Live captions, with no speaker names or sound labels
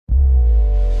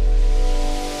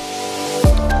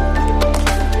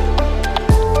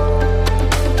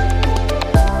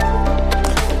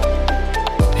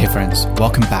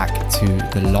Welcome back to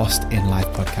the Lost in Life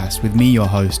podcast with me, your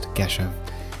host, Geshev.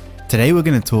 Today we're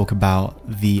going to talk about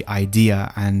the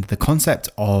idea and the concept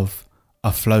of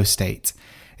a flow state.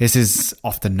 This is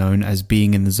often known as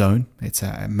being in the zone. It's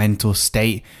a mental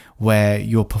state where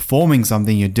you're performing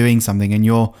something, you're doing something, and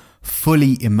you're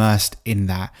fully immersed in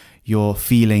that. You're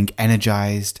feeling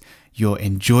energized, you're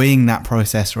enjoying that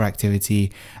process or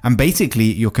activity, and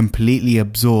basically you're completely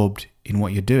absorbed in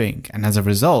what you're doing. And as a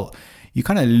result, you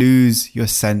kind of lose your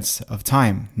sense of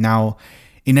time. Now,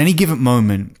 in any given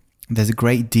moment, there's a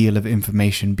great deal of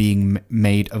information being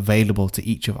made available to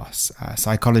each of us.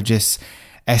 Psychologists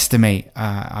estimate,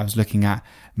 I was looking at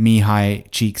Mihai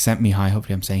Csikszentmihalyi,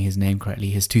 hopefully I'm saying his name correctly,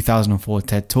 his 2004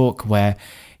 TED Talk, where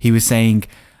he was saying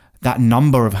that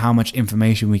number of how much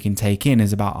information we can take in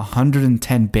is about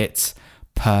 110 bits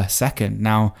per second.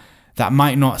 Now, that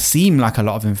might not seem like a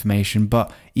lot of information,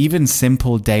 but even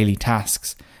simple daily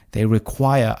tasks, they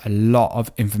require a lot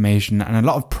of information and a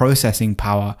lot of processing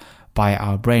power by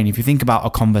our brain. If you think about a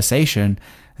conversation,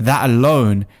 that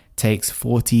alone takes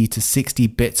 40 to 60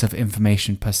 bits of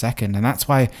information per second. And that's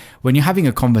why when you're having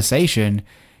a conversation,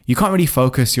 you can't really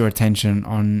focus your attention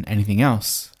on anything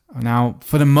else. Now,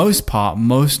 for the most part,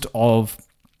 most of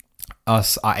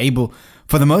us are able,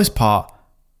 we're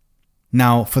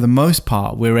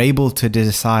able to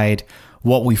decide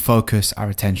what we focus our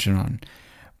attention on.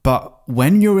 But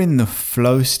when you're in the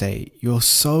flow state, you're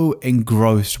so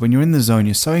engrossed. When you're in the zone,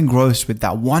 you're so engrossed with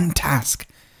that one task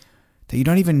that you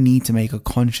don't even need to make a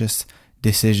conscious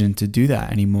decision to do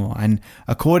that anymore. And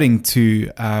according to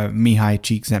Mihai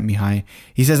Csikszentmihalyi,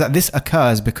 he says that this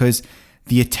occurs because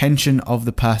the attention of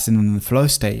the person in the flow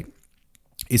state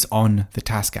is on the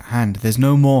task at hand. There's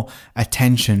no more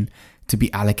attention to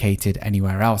be allocated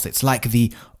anywhere else. It's like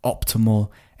the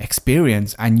optimal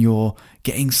experience, and you're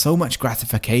getting so much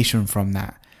gratification from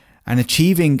that. And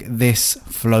achieving this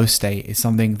flow state is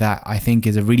something that I think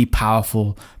is a really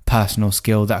powerful personal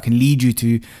skill that can lead you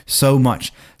to so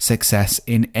much success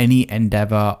in any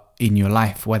endeavor in your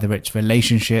life, whether it's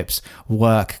relationships,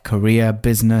 work, career,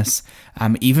 business,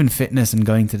 even fitness and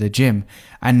going to the gym.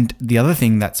 And the other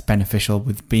thing that's beneficial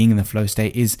with being in the flow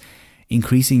state is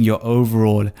increasing your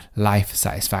overall life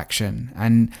satisfaction.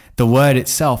 And the word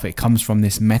itself, it comes from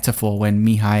this metaphor. When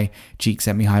Mihai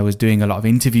Csikszentmihalyi was doing a lot of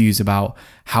interviews about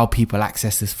how people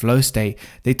access this flow state,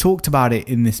 they talked about it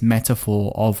in this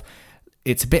metaphor of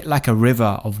it's a bit like a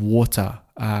river of water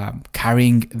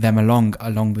carrying them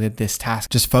along with this task,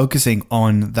 just focusing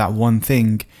on that one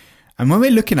thing. And when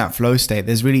we're looking at flow state,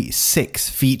 there's really 6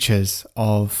 features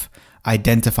of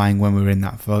identifying when we're in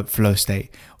that flow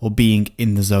state, or being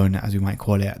in the zone, as we might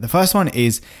call it. The first one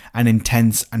is an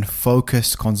intense and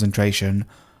focused concentration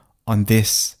on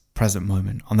this present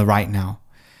moment, on the right now.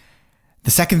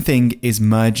 The second thing is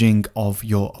merging of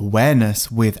your awareness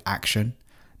with action.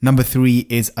 Number 3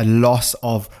 is a loss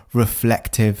of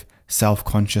reflective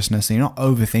self-consciousness. So you're not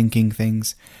overthinking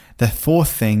things. The fourth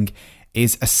thing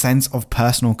is a sense of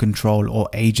personal control or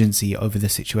agency over the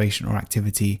situation or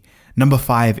activity. Number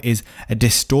 5 is a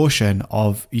distortion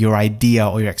of your idea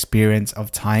or your experience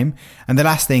of time. And the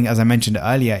last thing, as I mentioned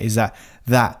earlier, is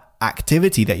that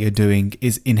activity that you're doing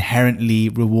is inherently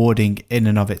rewarding in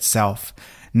and of itself.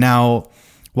 Now,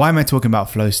 why am I talking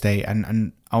about flow state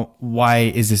and why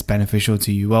is this beneficial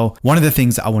to you? Well, one of the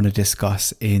things that I want to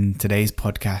discuss in today's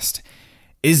podcast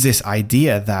is this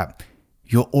idea that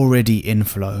you're already in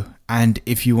flow. And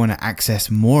if you want to access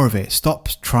more of it, stop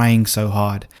trying so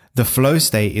hard. The flow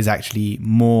state is actually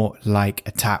more like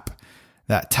a tap.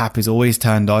 That tap is always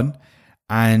turned on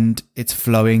and it's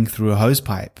flowing through a hose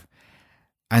pipe.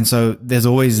 And so there's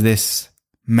always this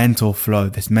mental flow,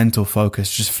 this mental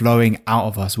focus just flowing out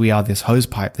of us. We are this hose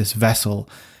pipe, this vessel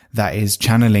that is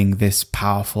channeling this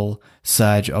powerful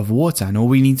surge of water. And all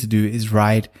we need to do is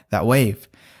ride that wave.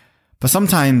 But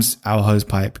sometimes our hose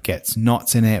pipe gets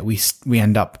knots in it. We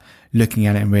end up looking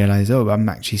at it and realize, oh, I'm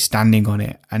actually standing on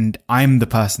it and I'm the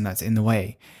person that's in the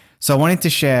way. So I wanted to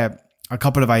share a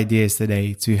couple of ideas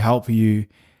today to help you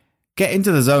get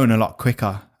into the zone a lot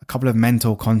quicker. A couple of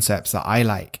mental concepts that I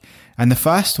like. And the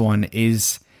first one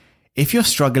is, if you're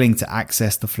struggling to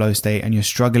access the flow state and you're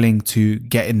struggling to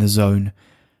get in the zone,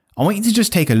 I want you to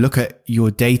just take a look at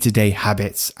your day-to-day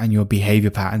habits and your behavior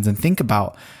patterns and think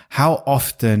about how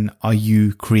often are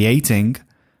you creating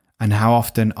and how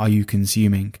often are you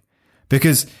consuming?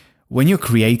 Because when you're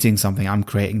creating something, I'm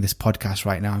creating this podcast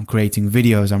right now, I'm creating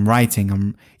videos, I'm writing,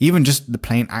 I'm even just the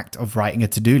plain act of writing a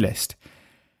to-do list.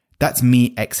 That's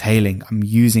me exhaling. I'm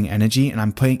using energy and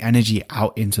I'm putting energy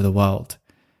out into the world.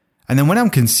 And then when I'm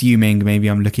consuming, maybe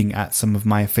I'm looking at some of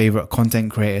my favorite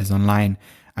content creators online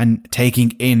and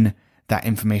taking in that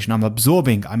information. I'm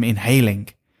absorbing, I'm inhaling.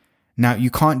 Now,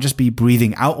 you can't just be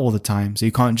breathing out all the time. So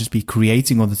you can't just be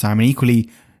creating all the time. And equally,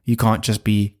 you can't just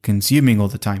be consuming all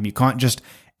the time. You can't just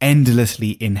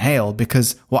endlessly inhale,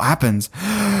 because what happens?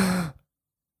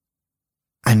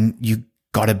 And you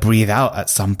got to breathe out at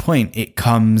some point. It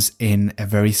comes in a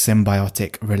very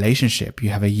symbiotic relationship. You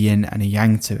have a yin and a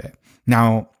yang to it.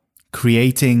 Now,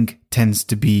 creating tends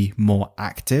to be more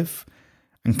active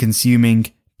and consuming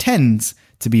tends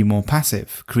to be more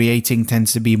passive. Creating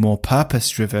tends to be more purpose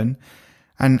driven,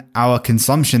 and our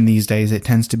consumption these days, it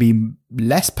tends to be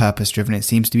less purpose driven. It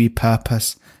seems to be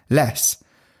purposeless.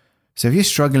 So if you're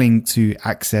struggling to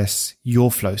access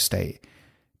your flow state,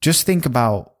 just think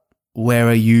about, where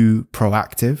are you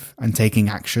proactive and taking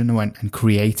action and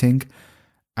creating?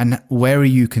 And where are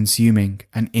you consuming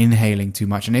and inhaling too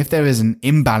much? And if there is an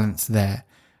imbalance there,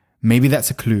 maybe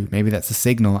that's a clue. Maybe that's a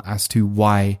signal as to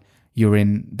why you're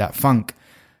in that funk.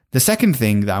 The second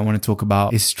thing that I want to talk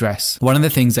about is stress. One of the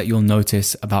things that you'll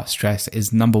notice about stress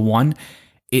is, number one,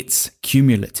 it's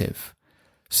cumulative.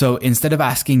 So instead of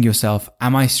asking yourself,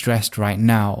 am I stressed right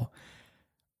now?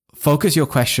 Focus your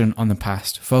question on the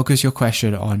past. Focus your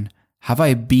question on, have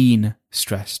I been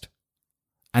stressed?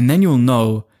 And then you'll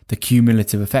know the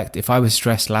cumulative effect. If I was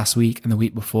stressed last week and the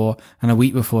week before and a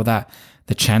week before that,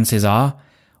 the chances are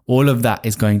all of that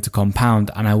is going to compound,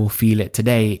 and I will feel it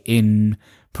today in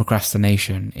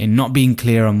procrastination, in not being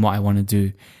clear on what I want to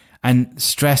do. And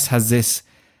stress has this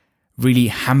really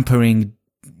hampering,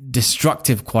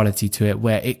 destructive quality to it,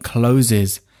 where it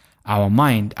closes our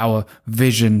mind. Our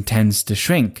vision tends to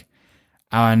shrink.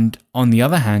 And on the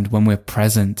other hand, when we're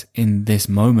present in this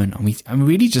moment and we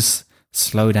really just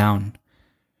slow down,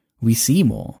 we see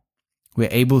more. We're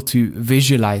able to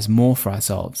visualize more for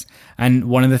ourselves. And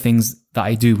one of the things that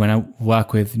I do when I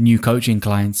work with new coaching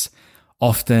clients,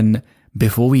 often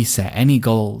before we set any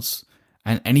goals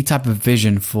and any type of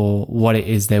vision for what it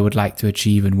is they would like to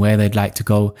achieve and where they'd like to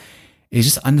go, is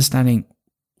just understanding,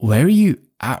 where are you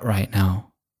at right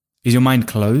now? Is your mind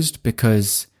closed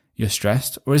because you're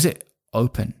stressed, or is it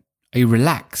open? Are you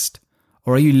relaxed,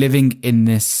 or are you living in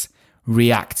this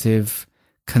reactive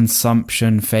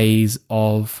consumption phase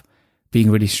of being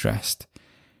really stressed?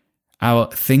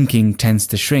 Our thinking tends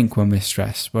to shrink when we're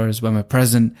stressed, whereas when we're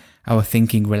present, our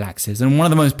thinking relaxes. And one of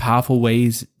the most powerful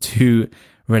ways to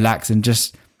relax and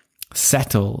just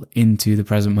settle into the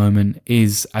present moment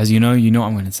is, as you know what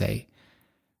I'm going to say,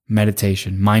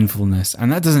 meditation, mindfulness.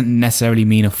 And that doesn't necessarily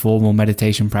mean a formal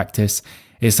meditation practice.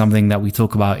 Is something that we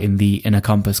talk about in the Inner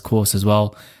Compass course as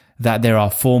well, that there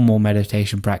are formal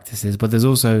meditation practices, but there's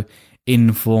also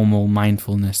informal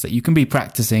mindfulness that you can be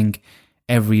practicing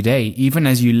every day, even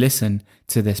as you listen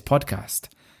to this podcast.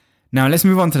 Now, let's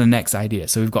move on to the next idea.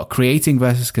 So we've got creating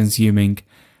versus consuming,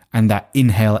 and that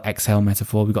inhale, exhale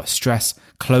metaphor. We've got stress,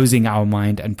 closing our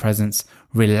mind, and presence,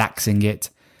 relaxing it.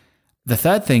 The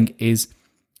third thing is,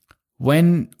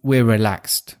 when we're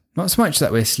relaxed, not so much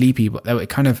that we're sleepy, but that we're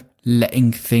kind of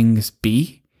letting things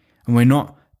be, and we're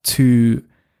not too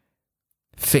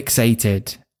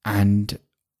fixated and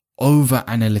over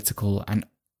analytical and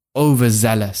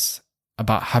overzealous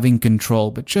about having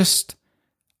control, but just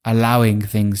allowing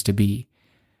things to be.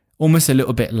 Almost a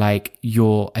little bit like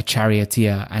you're a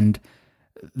charioteer and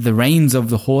the reins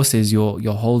of the horses you're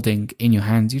holding in your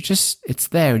hands, it's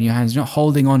there in your hands. You're not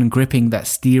holding on and gripping that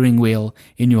steering wheel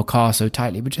in your car so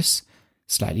tightly, but just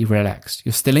slightly relaxed.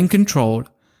 You're still in control.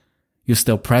 You're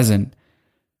still present,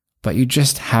 but you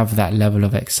just have that level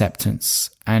of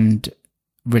acceptance and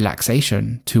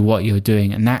relaxation to what you're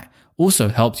doing. And that also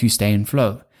helps you stay in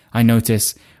flow. I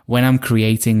notice when I'm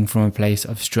creating from a place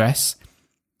of stress,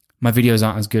 my videos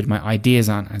aren't as good. My ideas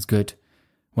aren't as good.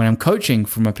 When I'm coaching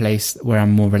from a place where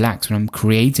I'm more relaxed, when I'm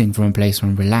creating from a place where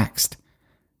I'm relaxed,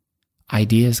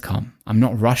 ideas come. I'm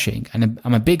not rushing. And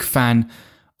I'm a big fan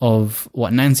of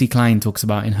what Nancy Klein talks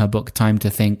about in her book, Time to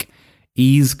Think.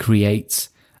 Ease creates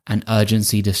and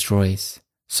urgency destroys.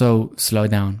 So slow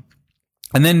down.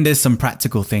 And then there's some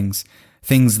practical things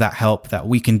that help that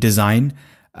we can design,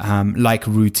 like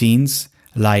routines,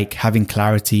 like having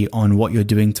clarity on what you're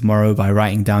doing tomorrow by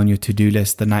writing down your to-do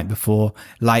list the night before,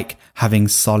 like having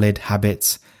solid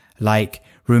habits, like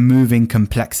removing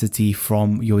complexity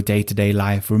from your day-to-day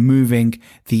life, removing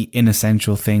the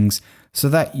inessential things so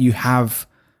that you have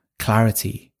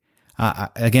clarity.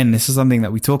 Again, this is something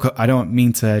that we talk. I don't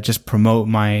mean to just promote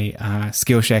my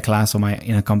Skillshare class or my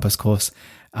Inner Compass course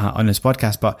on this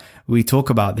podcast, but we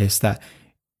talk about this, that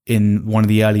in one of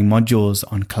the early modules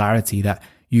on clarity, that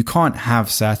you can't have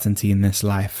certainty in this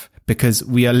life because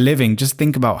we are living. Just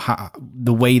think about how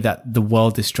the way that the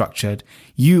world is structured.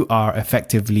 You are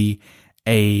effectively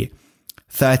a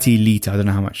 30 liters, I don't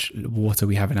know how much water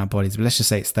we have in our bodies, but let's just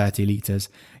say it's 30 liters.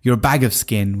 You're a bag of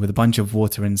skin with a bunch of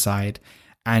water inside,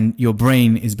 and your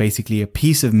brain is basically a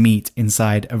piece of meat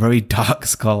inside a very dark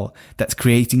skull that's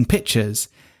creating pictures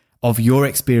of your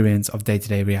experience of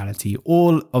day-to-day reality,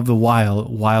 all of the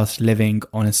whilst living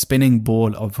on a spinning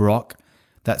ball of rock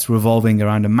that's revolving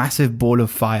around a massive ball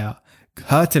of fire,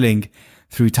 hurtling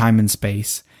through time and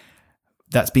space,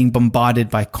 that's being bombarded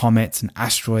by comets and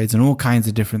asteroids and all kinds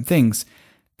of different things.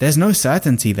 There's no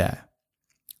certainty there.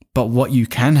 But what you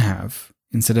can have,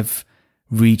 instead of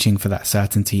reaching for that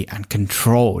certainty and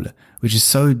control, which is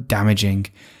so damaging,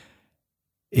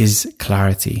 is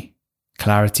clarity.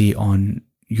 Clarity on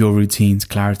your routines,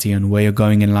 clarity on where you're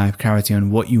going in life, clarity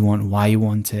on what you want, why you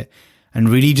want it, and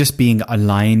really just being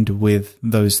aligned with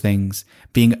those things,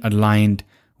 being aligned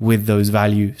with those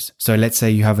values. So let's say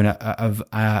you have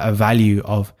a value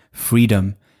of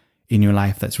freedom in your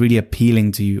life that's really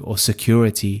appealing to you, or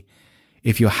security.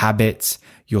 If your habits,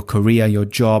 your career, your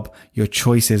job, your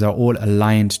choices are all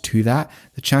aligned to that,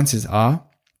 the chances are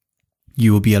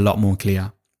you will be a lot more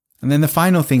clear. And then the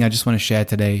final thing I just want to share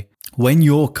today, when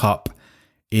your cup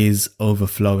is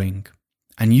overflowing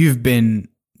and you've been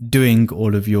doing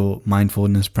all of your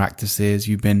mindfulness practices,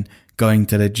 you've been going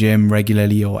to the gym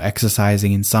regularly or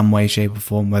exercising in some way, shape or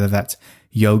form, whether that's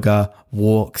yoga,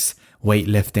 walks,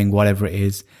 weightlifting, whatever it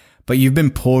is, but you've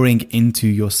been pouring into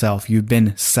yourself. You've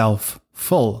been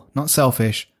self-full, not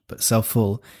selfish, but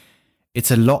self-full.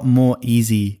 It's a lot more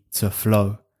easy to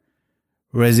flow.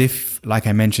 Whereas if, like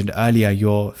I mentioned earlier,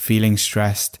 you're feeling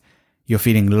stressed, you're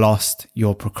feeling lost,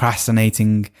 you're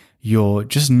procrastinating, you're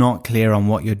just not clear on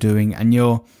what you're doing, and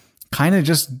you're kind of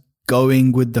just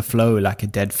going with the flow like a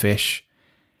dead fish,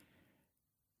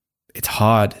 it's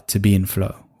hard to be in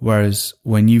flow. Whereas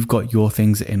when you've got your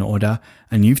things in order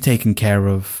and you've taken care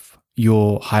of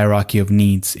your hierarchy of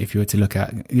needs, if you were to look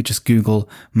at, you just Google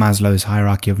Maslow's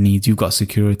hierarchy of needs, you've got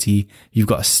security, you've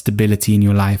got stability in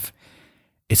your life,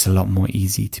 it's a lot more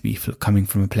easy to be coming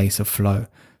from a place of flow.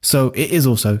 So it is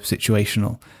also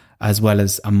situational as well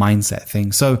as a mindset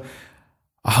thing. So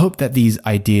I hope that these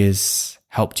ideas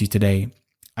helped you today.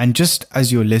 And just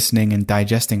as you're listening and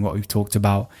digesting what we've talked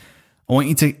about, I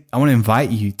want to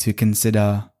invite you to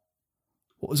consider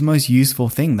what was the most useful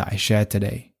thing that I shared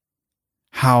today.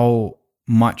 How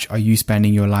much are you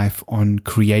spending your life on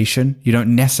creation? You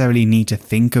don't necessarily need to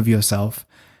think of yourself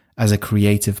as a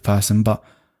creative person, but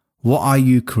what are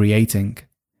you creating?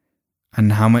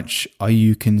 And how much are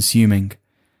you consuming?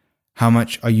 How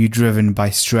much are you driven by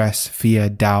stress, fear,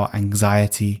 doubt,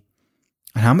 anxiety?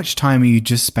 And how much time are you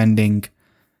just spending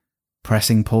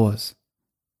pressing pause,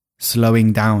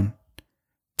 slowing down,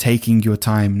 taking your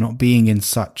time, not being in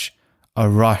such a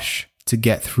rush to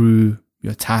get through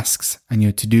your tasks and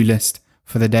your to-do list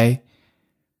for the day,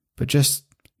 but just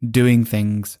doing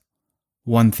things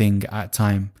one thing at a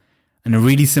time. And a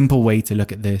really simple way to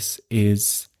look at this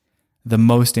is the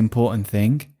most important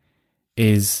thing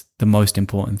is the most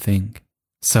important thing.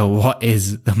 So what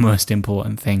is the most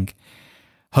important thing?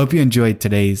 Hope you enjoyed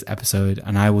today's episode,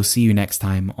 and I will see you next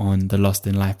time on the Lost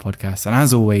in Life podcast. And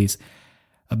as always,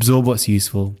 absorb what's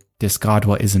useful, discard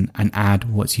what isn't, and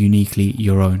add what's uniquely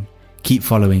your own. Keep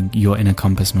following your inner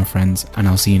compass, my friends, and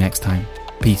I'll see you next time.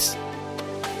 Peace.